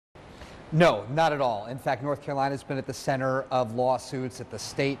No, not at all. In fact, North Carolina has been at the center of lawsuits at the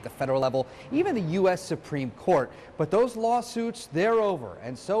state, the federal level, even the U.S. Supreme Court. But those lawsuits, they're over.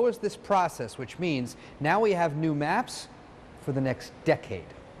 And so is this process, which means now we have new maps for the next decade.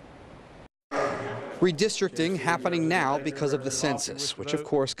 Redistricting happening now because of the census, which of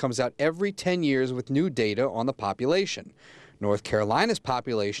course comes out every 10 years with new data on the population. North Carolina's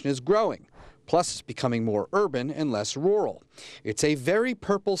population is growing. Plus, it's becoming more urban and less rural. It's a very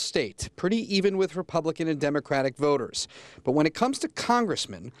purple state, pretty even with Republican and Democratic voters. But when it comes to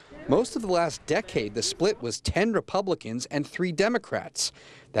congressmen, most of the last decade, the split was 10 Republicans and 3 Democrats.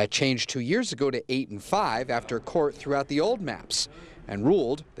 That changed 2 years ago to 8 and 5 after a court threw out the old maps and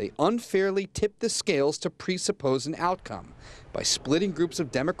ruled they unfairly tipped the scales to presuppose an outcome by splitting groups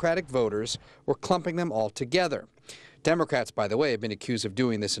of Democratic voters or clumping them all together. Democrats, by the way, have been accused of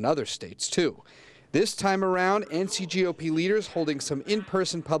doing this in other states, too. This time around, NC GOP leaders holding some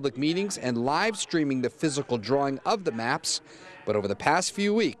in-person public meetings and live streaming the physical drawing of the maps. But over the past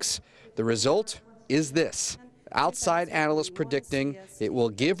few weeks, the result is this. Outside analysts predicting it will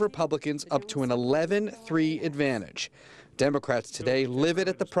give Republicans up to an 11-3 advantage. Democrats today livid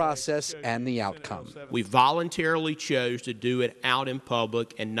at the process and the outcome. We voluntarily chose to do it out in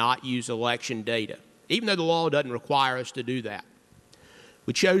public and not use election data, even though the law doesn't require us to do that.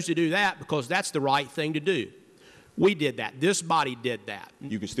 We chose to do that because that's the right thing to do. We did that. This body did that.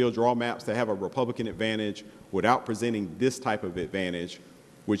 You can still draw maps that have a Republican advantage without presenting this type of advantage,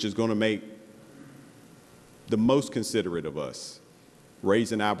 which is going to make the most considerate of us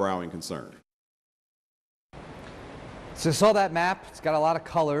raise an eyebrow in concern. So you saw that map. It's got a lot of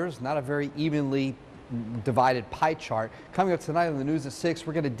colors, not a very evenly divided pie chart. Coming up tonight on the news at 6,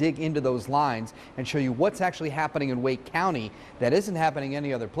 we're going to dig into those lines and show you what's actually happening in Wake County that isn't happening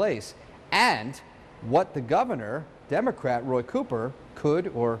any other place, and what the governor, Democrat Roy Cooper, could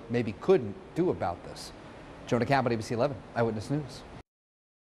or maybe couldn't do about this. Jonah Campbell, ABC 11 Eyewitness News.